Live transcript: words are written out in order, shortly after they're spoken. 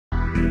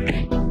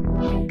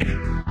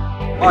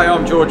Hi,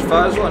 I'm George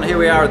Foessel, and here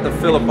we are at the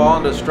Phillip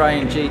Island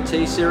Australian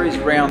GT Series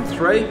Round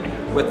 3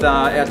 with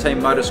our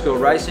team Motor School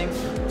Racing.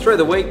 Through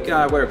the week,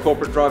 we're a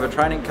corporate driver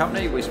training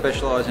company. We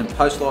specialise in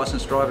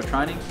post-licensed driver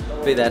training,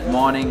 be that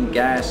mining,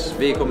 gas,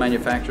 vehicle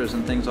manufacturers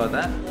and things like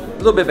that. A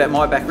little bit about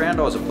my background.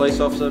 I was a police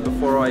officer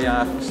before I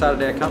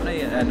started our company,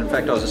 and in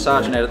fact I was a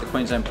sergeant out at the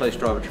Queensland Police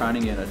Driver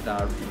Training Unit,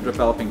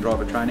 developing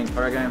driver training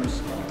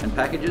programs and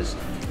packages.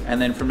 And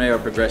then from there I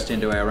progressed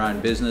into our own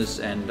business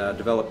and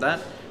developed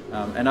that.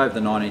 And over the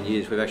 19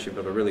 years we've actually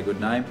got a really good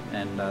name,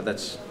 and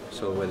that's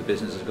sort of where the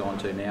business has gone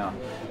to now.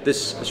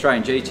 This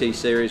Australian GT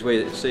Series,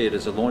 we see it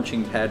as a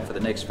launching pad for the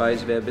next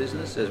phase of our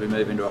business as we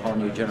move into a whole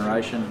new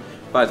generation,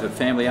 both of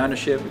family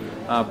ownership,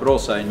 but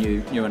also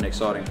new and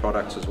exciting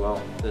products as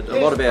well. A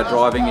lot of our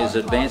driving is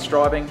advanced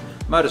driving.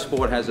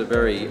 Motorsport has a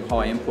very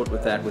high input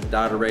with that, with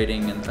data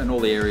reading and all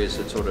the areas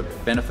that sort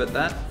of benefit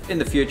that. In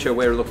the future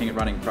we're looking at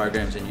running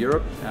programs in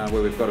Europe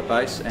where we've got a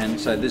base, and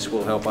so this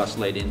will help us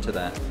lead into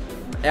that.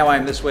 Our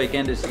aim this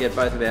weekend is to get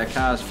both of our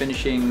cars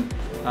finishing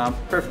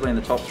preferably in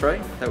the top 3.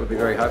 That would be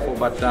very hopeful,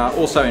 but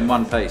also in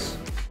one piece.